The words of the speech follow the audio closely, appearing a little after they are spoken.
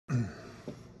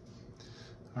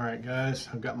Alright guys,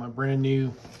 I've got my brand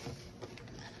new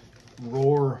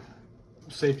Roar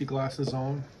safety glasses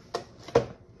on.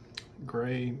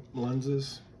 Gray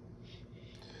lenses.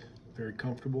 Very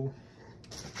comfortable.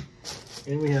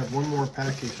 And we have one more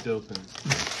package to open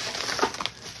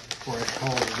before I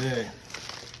call it a day.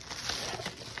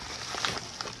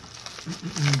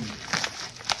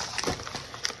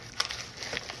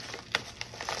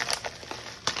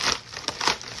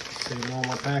 Saving all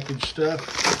my package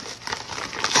stuff.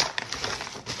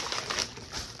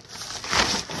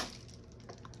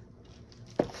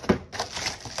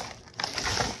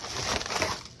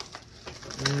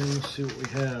 And let's see what we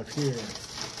have here.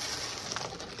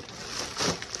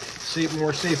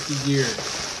 More safety gear.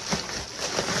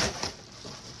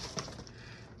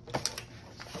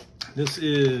 This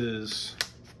is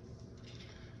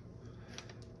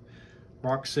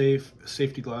Rocksafe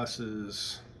safety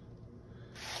glasses.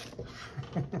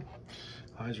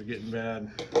 Eyes are getting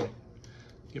bad.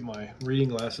 Get my reading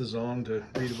glasses on to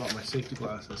read about my safety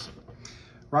glasses.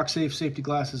 Rocksafe safety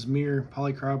glasses, mirror,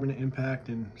 polycarbonate, impact,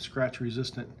 and scratch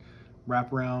resistant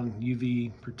wraparound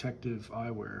UV protective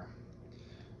eyewear.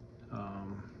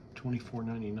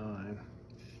 $24.99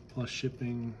 plus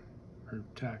shipping or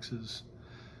taxes.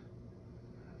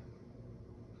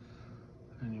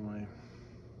 Anyway.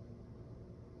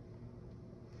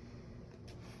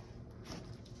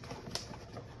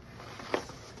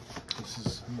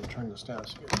 I'm going to turn this down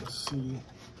so you can see.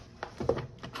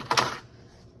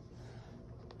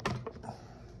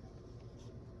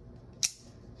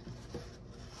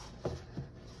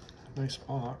 Nice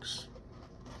box.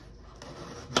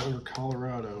 Boulder,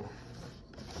 Colorado.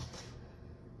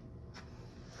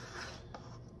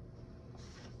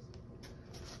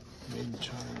 Made in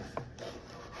China.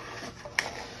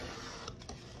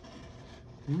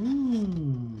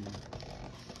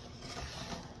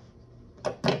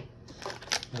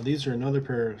 Now these are another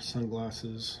pair of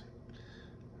sunglasses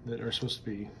that are supposed to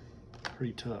be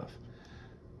pretty tough.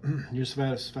 Your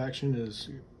satisfaction is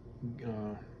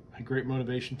a great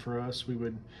motivation for us. We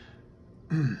would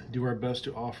do our best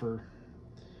to offer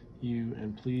you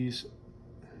and please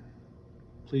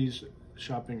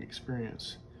shopping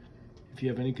experience. If you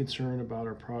have any concern about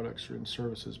our products or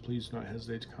services, please do not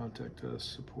hesitate to contact us.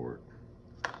 Support.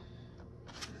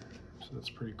 So that's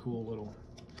a pretty cool little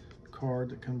card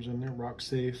that comes in there.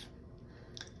 Rocksafe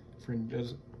for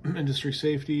industry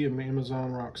safety.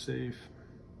 Amazon Rocksafe,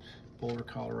 Boulder,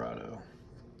 Colorado.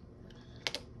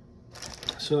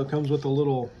 So it comes with a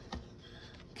little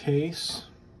case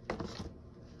to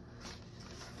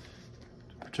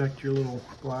protect your little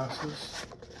glasses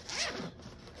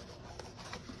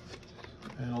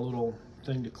and a little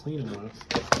thing to clean them with.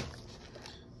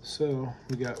 So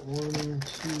we got 1,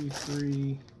 2,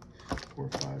 3, 4,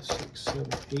 5, 6, 7,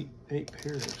 8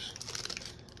 pairs.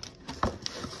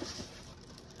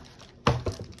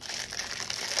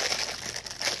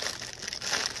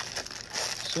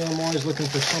 So I'm always looking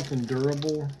for something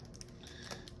durable.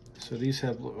 So these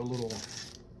have a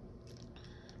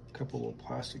couple little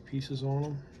plastic pieces on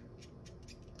them.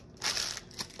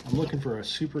 I'm looking for a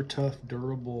super tough,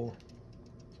 durable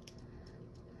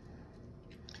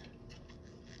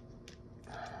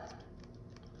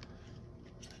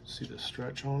see the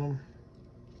stretch on them.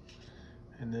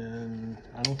 And then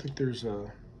I don't think there's I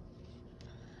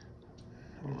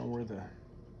don't know where the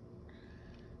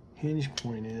hinge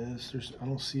point is. I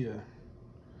don't see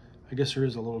I guess there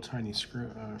is a little tiny screw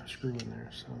in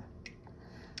there. So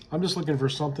I'm just looking for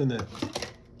something that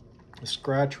is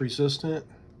scratch resistant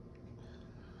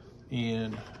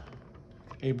and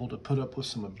able to put up with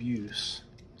some abuse.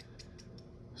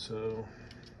 So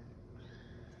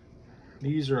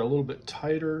these are a little bit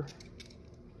tighter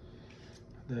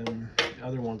than the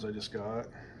other ones I just got.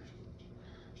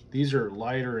 These are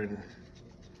lighter and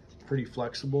pretty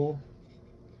flexible.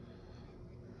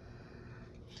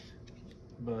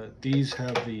 But these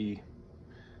have the,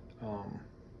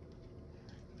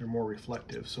 they're more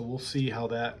reflective. So we'll see how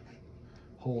that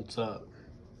holds up.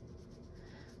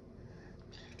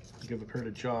 I'll give a pair to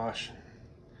Josh.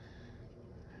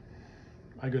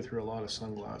 I go through a lot of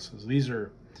sunglasses. These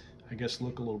are, I guess,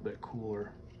 look a little bit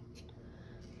cooler.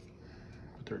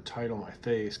 But they're tight on my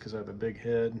face because I have a big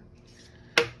head.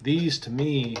 These, to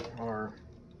me, are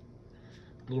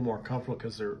a little more comfortable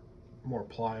because they're more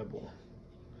pliable.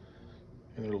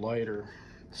 And they're lighter.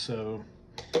 So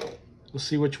we'll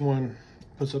see which one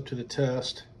puts up to the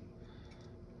test.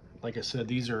 Like I said,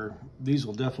 these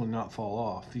will definitely not fall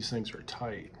off. These things are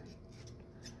tight.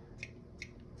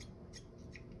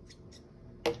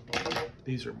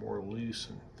 These are more loose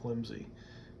and flimsy.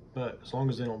 But as long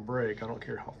as they don't break, I don't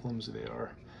care how flimsy they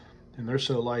are. and they're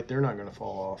so light they're not going to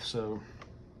fall off. So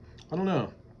I don't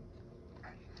know.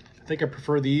 I think I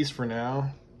prefer these for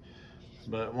now,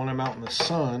 but when I'm out in the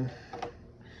sun,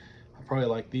 I probably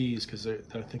like these because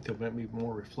I think they'll make me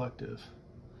more reflective.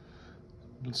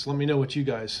 Just let me know what you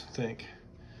guys think.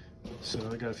 So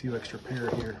I got a few extra pair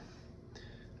here.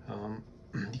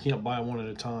 You can't buy one at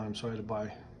a time, so I had to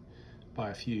buy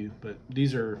a few. But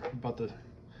these are about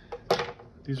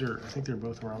I think they're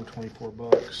both around 24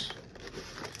 bucks.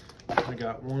 I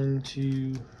got 1,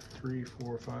 2, 3,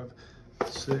 4, 5,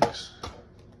 6.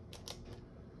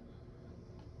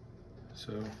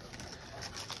 So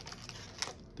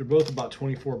they're both about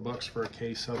 24 bucks for a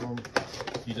case of them.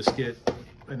 You just get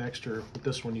an extra, with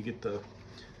this one you get the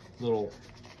little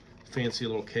fancy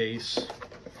little case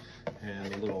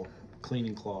and a little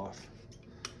cleaning cloth.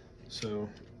 So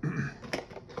I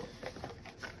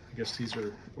guess these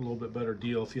are a little bit better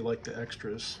deal if you like the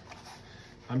extras.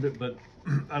 But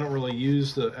I don't really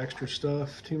use the extra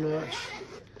stuff too much,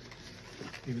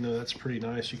 even though that's pretty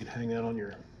nice. You could hang that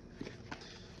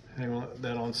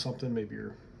on something, maybe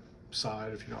your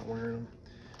side if you're not wearing them.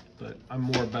 But I'm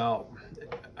more about,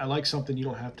 I like something you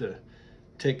don't have to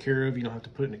take care of. You don't have to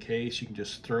put it in a case. You can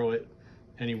just throw it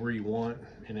anywhere you want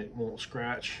and it won't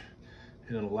scratch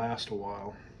and it'll last a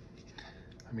while.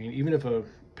 I mean, even if a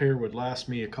pair would last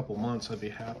me a couple months, I'd be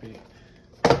happy.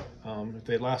 If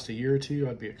they last a year or two,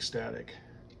 I'd be ecstatic.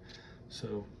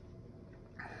 So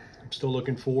I'm still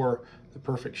looking for the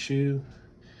perfect shoe,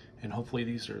 and hopefully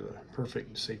these are the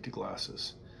perfect safety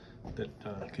glasses that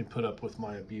can put up with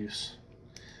my abuse.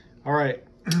 All right,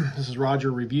 this is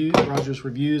Roger's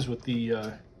reviews with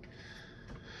the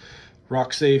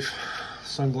Rocksafe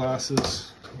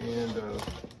sunglasses, and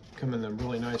come in a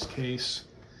really nice case,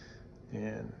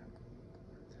 and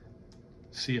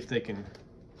see if they can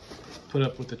put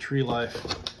up with the tree life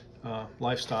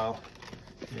lifestyle,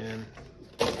 and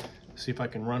see if I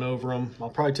can run over them. I'll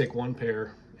probably take one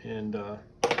pair and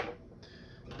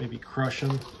maybe crush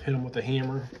them, hit them with a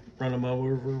hammer, run them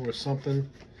over with something.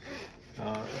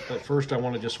 But first I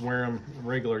want to just wear them in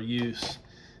regular use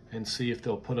and see if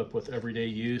they'll put up with everyday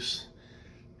use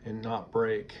and not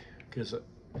break, because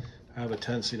I have a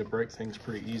tendency to break things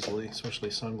pretty easily,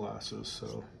 especially sunglasses.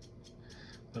 So,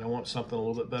 but I want something a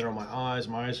little bit better on my eyes.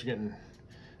 My eyes are getting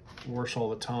worse all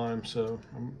the time, so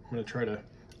I'm going to try to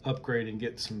upgrade and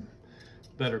get some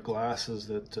better glasses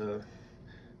that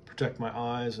protect my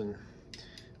eyes and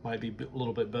might be a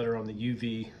little bit better on the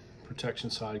UV protection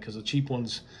side, because the cheap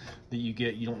ones that you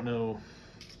get, you don't know,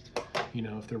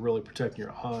 if they're really protecting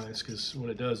your eyes, because what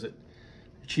it does,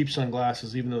 cheap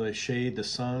sunglasses, even though they shade the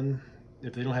sun,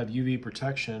 if they don't have UV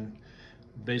protection,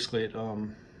 basically it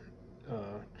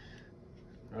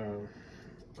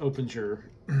opens your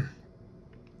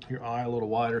eye a little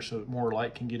wider so more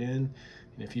light can get in.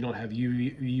 And if you don't have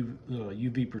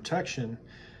UV protection,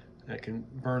 that can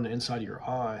burn the inside of your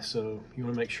eye. So you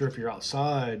want to make sure if you're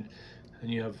outside and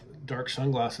you have dark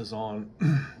sunglasses on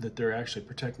that they're actually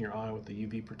protecting your eye with the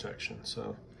UV protection.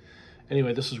 So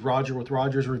anyway, this is Roger with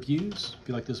Roger's Reviews. If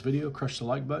you like this video, crush the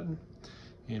like button,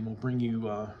 and we'll bring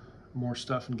you more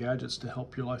stuff and gadgets to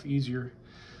help your life easier,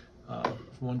 from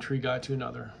one tree guy to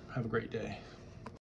another. Have a great day.